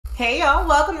Hey y'all,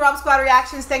 welcome to Rob Squad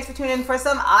Reactions. Thanks for tuning in for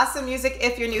some awesome music.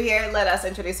 If you're new here, let us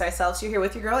introduce ourselves. You're here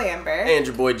with your girl Amber. And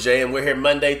your boy Jay, and we're here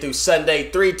Monday through Sunday,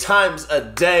 3 times a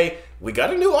day. We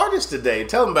got a new artist today.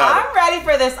 Tell them about it. I'm ready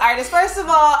for this artist. First of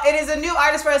all, it is a new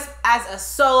artist for us as a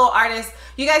solo artist.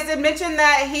 You guys did mention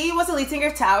that he was the lead singer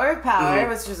of Tower of Power,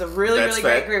 which was a really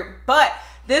great group. But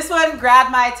this one grabbed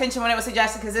my attention when it was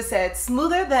suggested because it said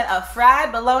smoother than a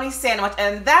fried bologna sandwich,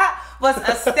 and that was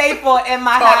a staple in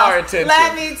my house.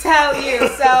 Let me tell you.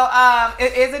 So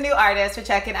it is a new artist. We're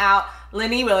checking out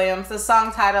Lenny Williams. The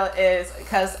song title is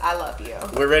Because I Love You.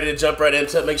 We're ready to jump right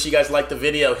into it. Make sure you guys like the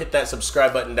video, hit that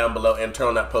subscribe button down below, and turn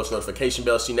on that post notification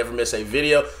bell so you never miss a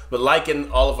video. But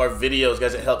liking all of our videos,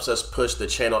 guys, it helps us push the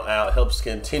channel out, helps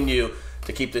continue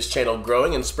to keep this channel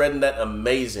growing and spreading that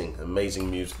amazing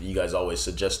music that you guys always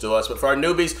suggest to us. But for our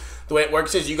newbies, the way it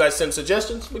works is you guys send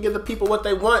suggestions, we give the people what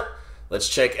they want. Let's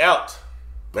check out,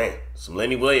 man, some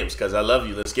Lenny Williams, Because I Love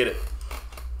You. Let's get it.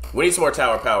 We need some more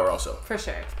Tower Power also. For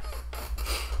sure.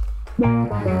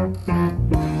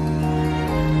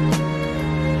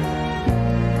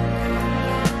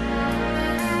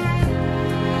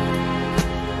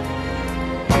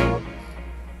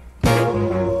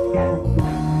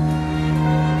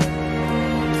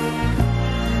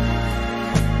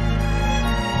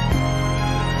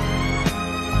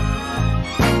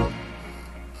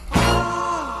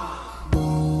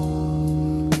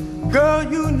 Girl,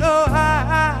 you know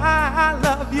I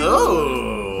love you.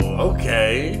 Oh,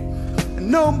 okay.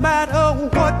 No matter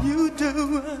what you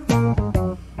do.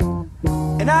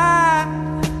 And I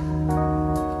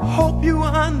hope you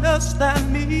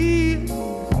understand me.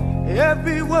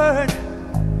 Every word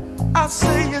I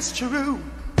say is true.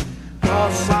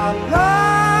 'Cause I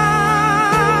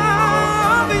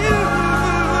love you.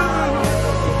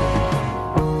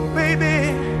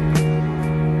 Baby,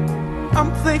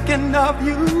 I'm thinking of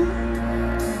you.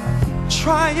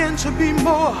 Trying to be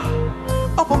more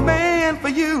of a man for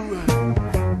you.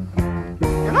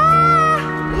 And I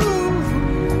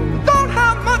don't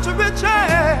have much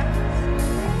riches,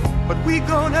 but we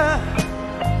gonna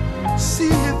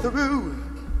see it through.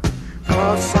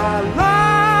 'Cause I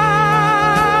love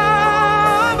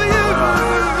you.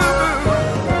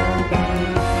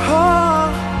 Oh,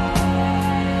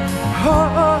 oh,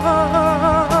 oh, oh, oh,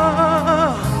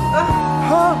 oh,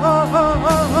 oh.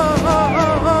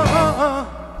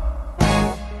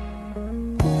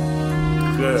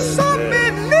 Some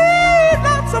men need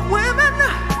lots of women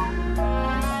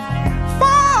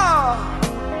for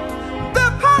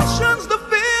their passions to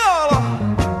feel,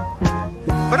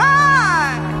 but I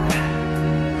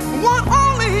want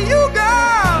only you,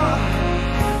 girl.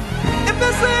 If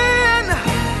it's in,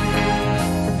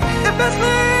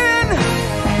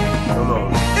 come on.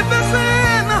 If it's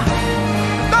in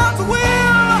God's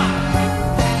will,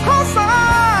 'cause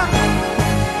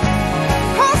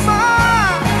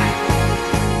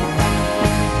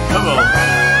Come on.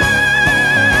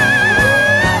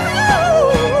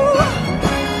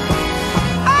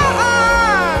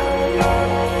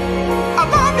 I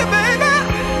love you, baby,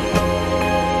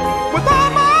 with all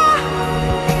my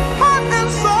heart and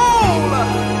soul.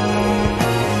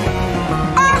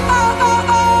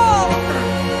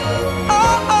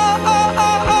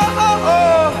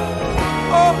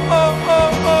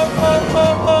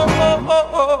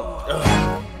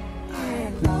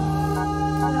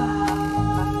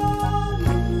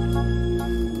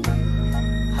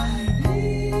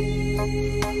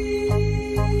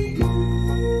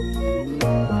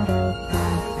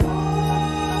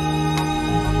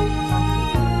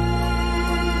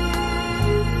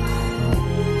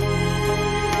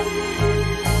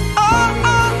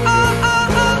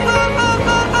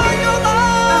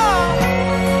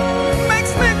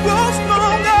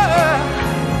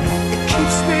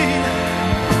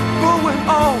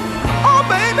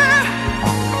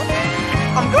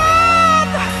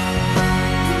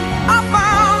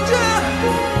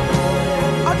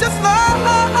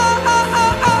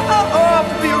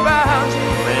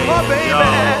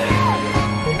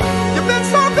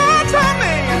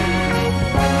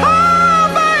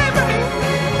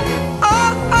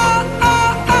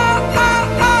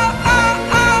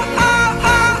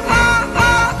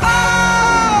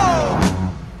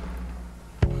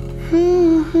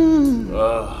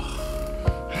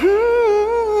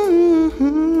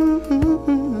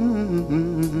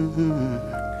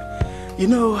 You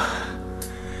know,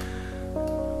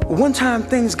 one time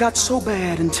things got so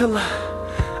bad until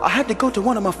I had to go to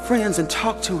one of my friends and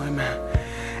talk to him.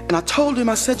 And I told him,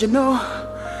 I said, you know,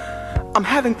 I'm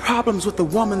having problems with the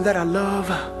woman that I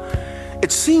love.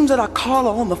 It seems that I call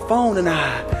her on the phone and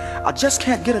I just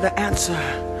can't get her to answer.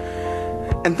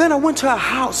 And then I went to a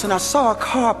house and I saw a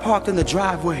car parked in the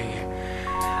driveway.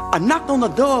 I knocked on the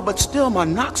door, but still my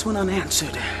knocks went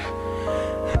unanswered.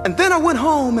 And then I went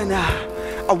home and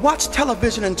I watched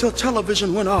television until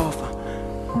television went off.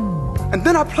 And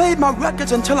then I played my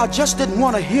records until I just didn't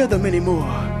want to hear them anymore.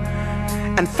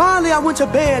 And finally I went to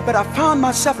bed, but I found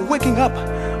myself waking up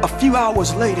a few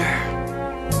hours later.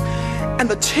 And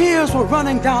the tears were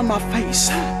running down my face.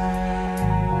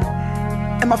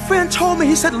 And my friend told me,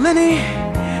 he said, "Lenny,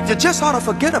 you just ought to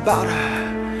forget about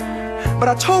her." But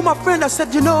I told my friend, I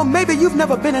said, "You know, maybe you've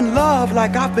never been in love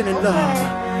like I've been in love.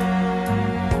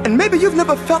 And maybe you've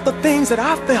never felt the things that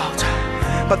I felt."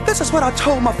 But this is what I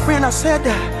told my friend. I said,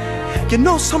 "You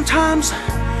know, sometimes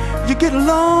you get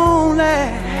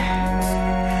lonely.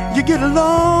 You get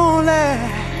lonely.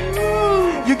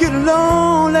 You get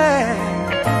lonely."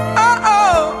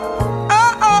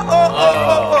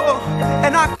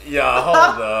 And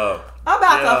hold up. I'm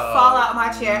about to fall out my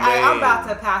chair. I'm about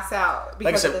to pass out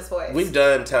because of this voice. We've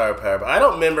done Tower of Power, but I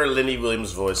don't remember Lenny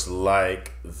Williams' voice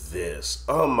like this.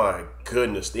 Oh my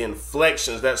goodness, the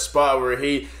inflections, that spot where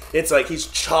it's like he's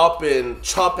chopping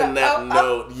that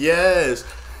note. Yes,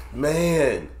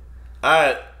 man,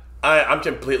 I'm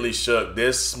completely shook.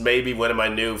 This may be one of my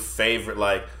new favorite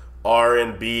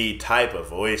R&B type of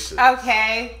voices.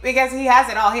 Okay, because he has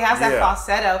it all. He has that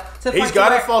falsetto. He's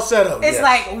got a falsetto. It's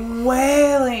like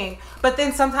wailing. But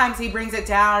then sometimes he brings it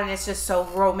down and it's just so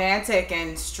romantic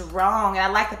and strong. And I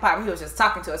like the part where he was just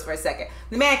talking to us for a second.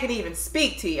 The man can even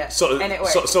speak to you. And it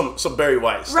works. So Barry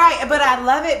White. Right, but I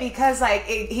love it because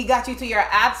he got you to your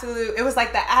absolute, it was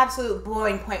like the absolute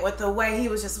boiling point with the way he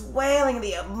was just wailing,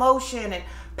 the emotion and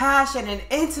passion and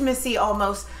intimacy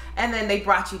almost. And then they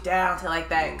brought you down to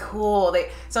that cool.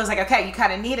 So it's like, okay, you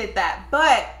kind of needed that.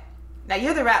 But now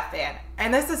you're the rap fan,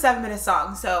 and this is a 7-minute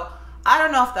song, so I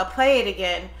don't know if they'll play it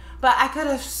again. But I could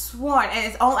have sworn,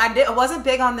 and I wasn't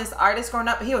big on this artist growing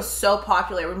up, but he was so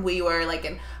popular when we were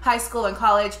in high school and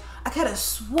college. I could have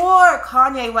swore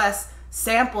Kanye West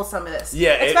sample some of this.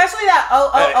 Yeah. Especially that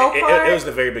part. It was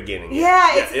the very beginning.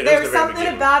 Yeah, there was something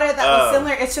about it that was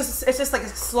similar. It's just like a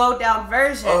slowed down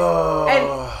version.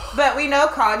 But we know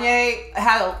Kanye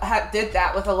did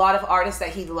that with a lot of artists that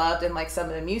he loved and some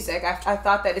of the music. I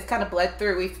thought that it's kind of bled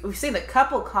through. We've seen a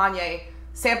couple Kanye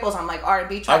samples on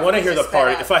R&B tracks. I want to hear the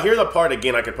part. If I hear the part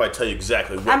again, I could probably tell you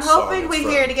exactly what I'm song hoping we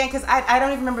hear it again because I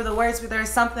don't even remember the words, but there was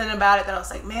something about it that I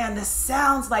was like, man, this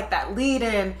sounds like that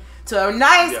lead-in to a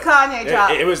nice Kanye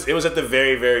drop. It was at the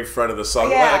very, very front of the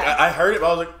song. Yeah. I heard it, but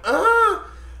I was like,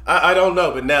 I don't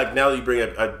know. But now you bring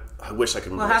it, I wish I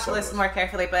could remember. We'll have to listen more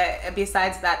carefully. But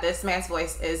besides that, this man's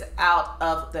voice is out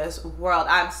of this world.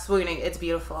 I'm swooning. It's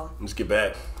beautiful. Let's get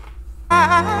back.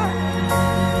 I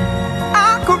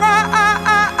cry.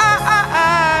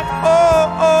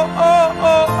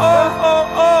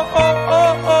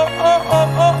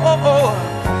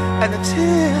 And the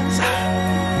tears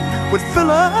would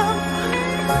fill up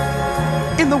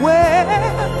in the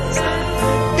wells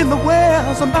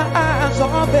of my eyes,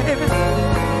 oh baby.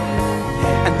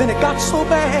 And then it got so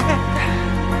bad,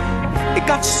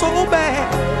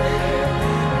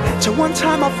 till one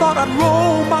time I thought I'd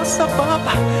roll myself up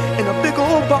in a big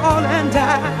old ball and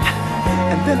die.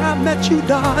 And then I met you,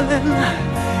 darling,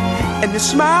 and you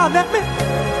smiled at me.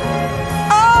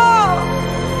 Oh,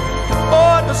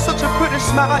 it was such a pretty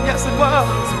smile, yes it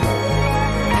was.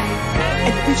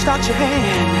 And you reached out your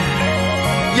hand,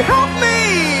 you helped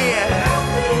me,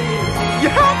 you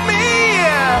helped me,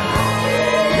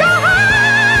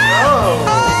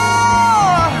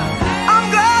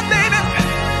 I'm glad, baby,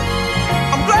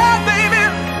 baby,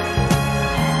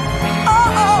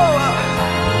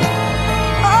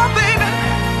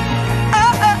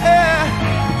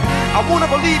 I won't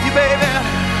ever leave you, baby,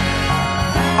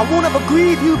 I won't ever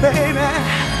grieve you, baby,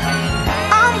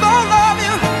 I'm gonna love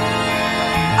you,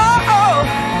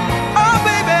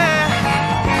 baby,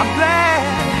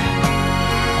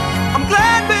 I'm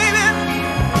glad, baby,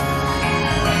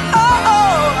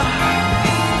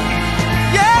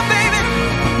 yeah, baby,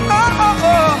 I love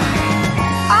you,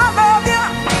 I love you,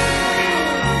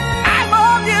 I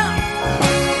love you,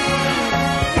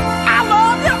 I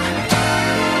love you, I love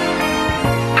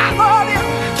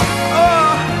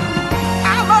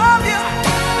you,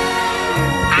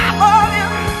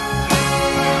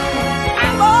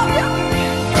 I love you, I love you,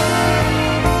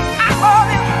 I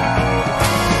love you,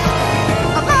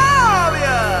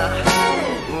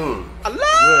 I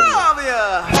love you,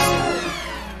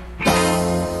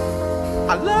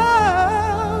 I love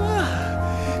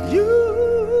you.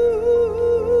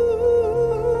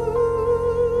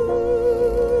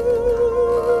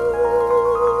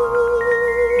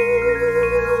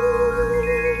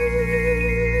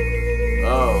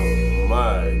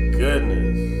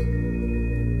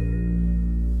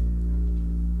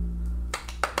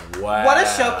 Wow. What a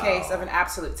showcase of an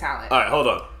absolute talent. All right, hold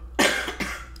on.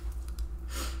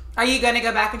 Are you going to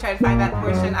go back and try to find that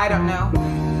portion? I don't know.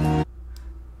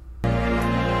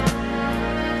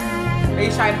 Are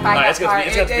you trying to find that part?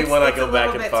 It's going to be one I go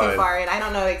back and find. Too far in. I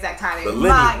don't know the exact timing. But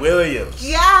Lenny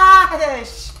Williams.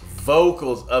 Gosh.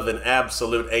 Vocals of an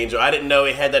absolute angel. I didn't know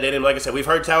he had that in him. Like I said, we've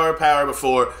heard Tower of Power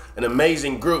before, an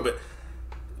amazing group, but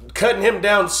cutting him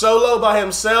down solo by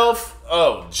himself,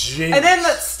 oh jeez. And then the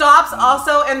stops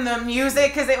also in the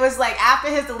music, because it was like after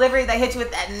his delivery, they hit you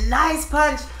with that nice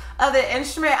punch of the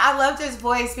instrument. I loved his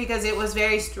voice because it was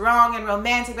very strong and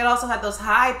romantic, but also had those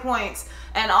high points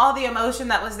and all the emotion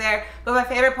that was there. But my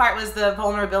favorite part was the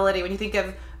vulnerability. When you think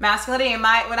of masculinity, in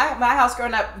my house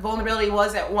growing up, vulnerability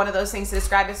wasn't one of those things to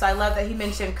describe it. So I love that he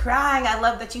mentioned crying. I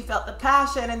love that you felt the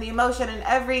passion and the emotion and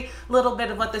every little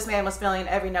bit of what this man was feeling in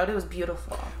every note. It was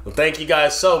beautiful. Well, thank you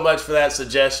guys so much for that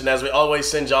suggestion. As we always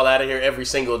send y'all out of here every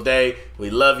single day, we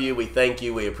love you, we thank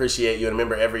you, we appreciate you, and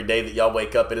remember every day that y'all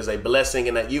wake up, it is a blessing,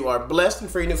 and that you are blessed.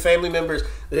 And for your new family members,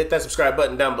 hit that subscribe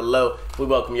button down below. We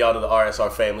welcome y'all to the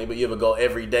RSR family, but you have a goal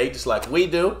every day, just like we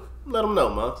do. Let them know,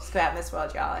 Mom. Just go out in this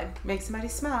world, y'all, and make somebody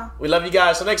smile. We love you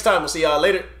guys. So next time, we'll see y'all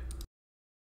later.